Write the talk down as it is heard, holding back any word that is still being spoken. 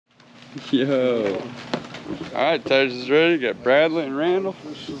Yo. Alright, Titus is ready. Got Bradley and Randall.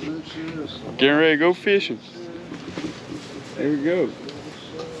 Getting ready to go fishing. There we go.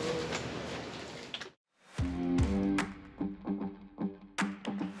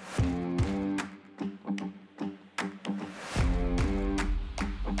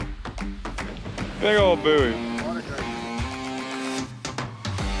 Big old buoy.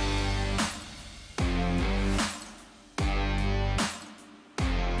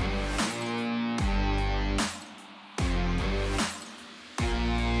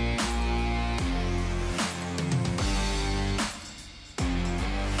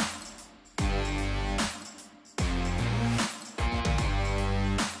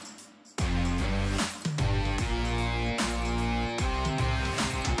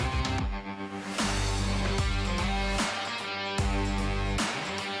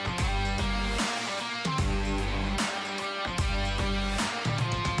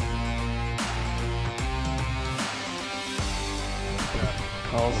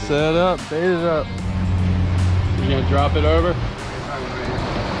 All set up, baited up. You gonna drop it over?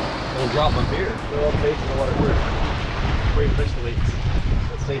 We'll drop them here. They're all facing the water where you fish the leaks.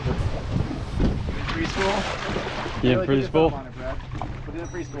 That's safer. Free spool? Yeah, free spool. On it, Brad. Put it in a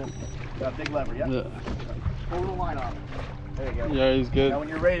free spool. Got a big lever, yeah? Pull the line off. There you go. Yeah, he's good. Now when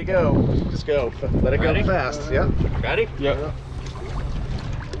you're ready to go, just go. Let it go fast, yeah? Ready? Yep.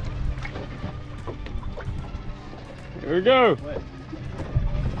 Here we go.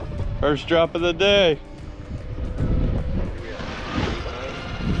 First drop of the day.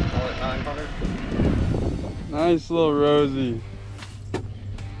 Nice little rosy.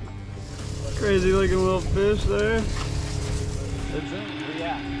 Crazy looking little fish there. It's in.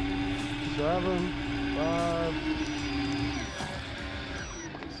 Yeah. 7, 5.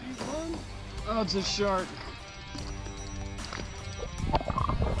 Oh, it's a shark.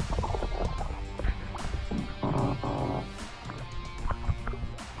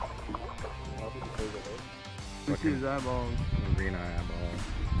 Look at his eyeballs. Green eye eyeball.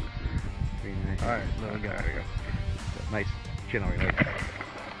 Green eye. Alright, there we go. There we go. Nice chin on your leg.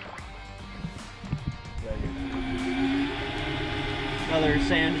 Another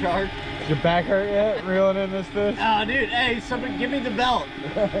sand shark. Is your back hurt yet? Reeling in this fish? Oh, dude, hey, somebody give me the belt.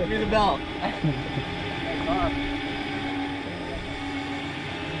 Give me the belt.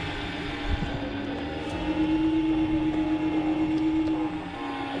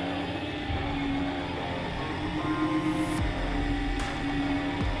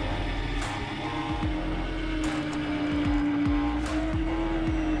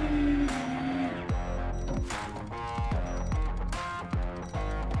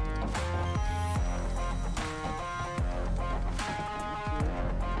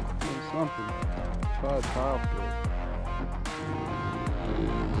 Something. Try a tilefish.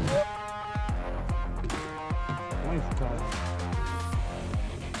 Yep. Nice tile.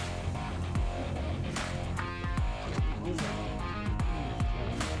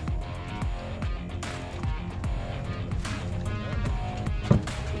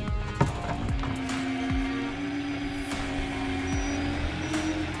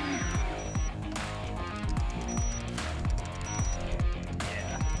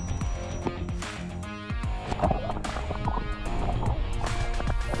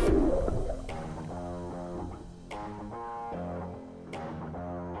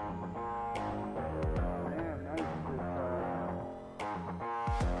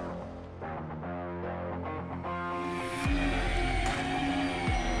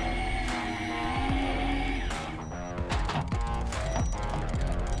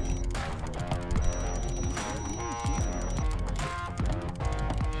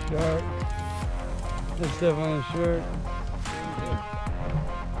 Shark. That's definitely a shark.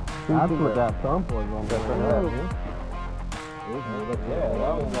 That's what that thump was on the way up. Yeah,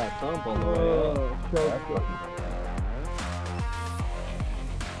 that was that thump on the way up.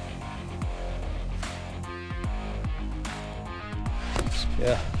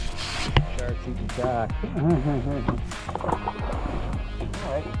 Yeah. Sharks eating back.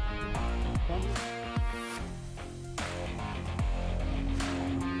 Alright.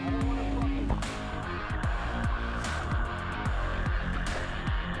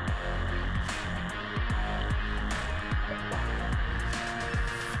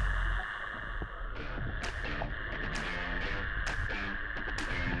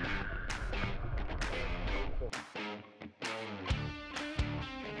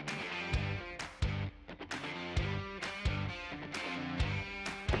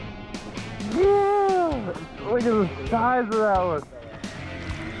 Look at the size of that one.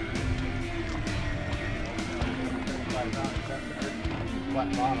 Flat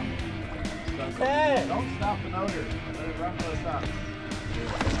bottom. Hey! Don't stop the motor. Run till it stops.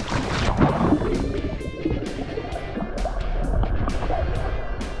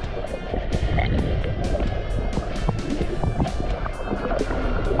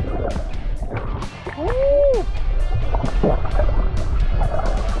 Ooh,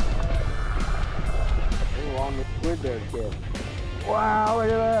 on the squid there, kid. Wow,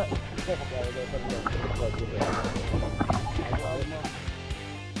 look at that.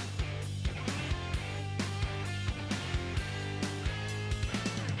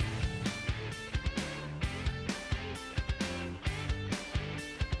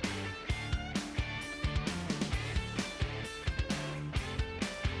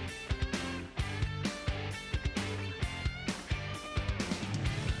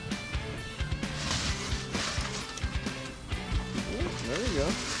 There you go.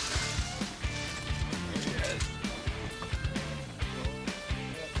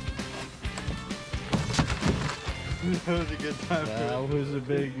 That was a good time. That was a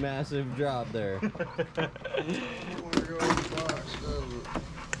big, massive drop there.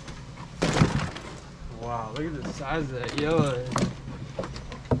 Wow, look at the size of that Yellowedge.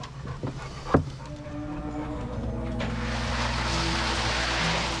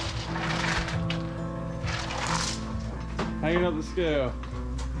 Hanging up the scale.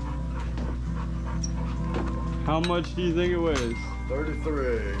 How much do you think it weighs?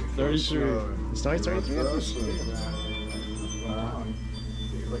 33. 33. It's nice, right?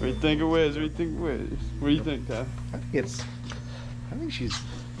 What do you think it weighs? What do you think it weighs? What do you think, Ty? I think she's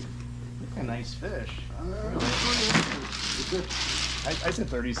a nice fish. I said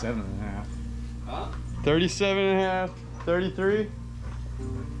 37 and a half. Huh? 37 and a half? 33?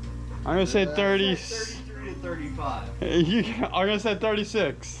 I'm gonna say 30. 33 to 35. I'm gonna say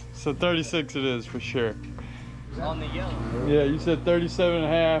 36. So 36 it is for sure. On the yellow. Yeah, you said 37 and a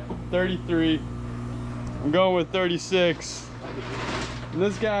half, 33. I'm going with 36. And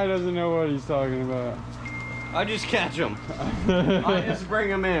this guy doesn't know what he's talking about. I just catch them. I just bring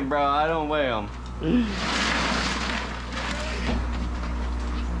them in, bro. I don't weigh them.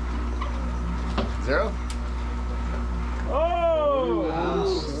 Zero? Oh! Wow.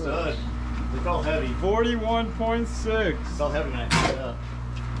 Stud. They felt heavy. 41.6. Felt heavy when I picked it up.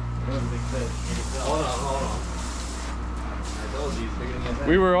 It was a big fish. Hold on. I told you he's bigger than that.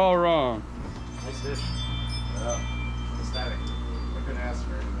 We were all wrong. Nice fish. Yeah. Ecstatic. I couldn't ask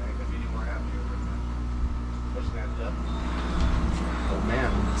for anything. I couldn't be any more happy over it. Pushing that depth. Oh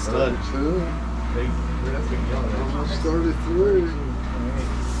man. Stud. 32. Big. That's big yellow. Almost 33.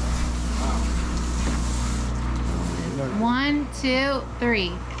 Wow. 1, 2,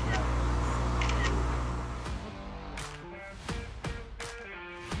 3.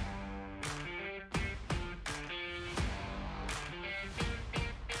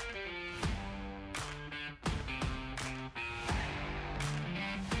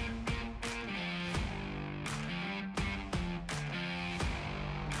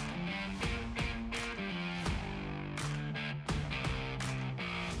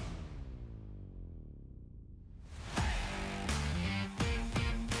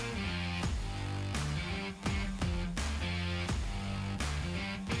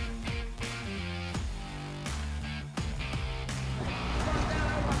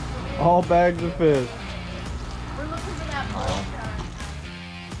 All bags of fish. We're looking for that ball.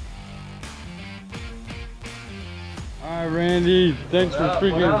 All right, Randy. Thanks for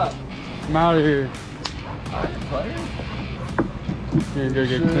freaking. I'm out of here. Here, go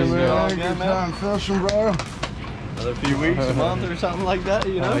get cleaned up. Good time fishing, bro. Another few weeks, a month or something like that,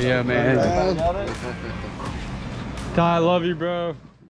 you know? Oh yeah, man. Got it? Ty, I love you, bro.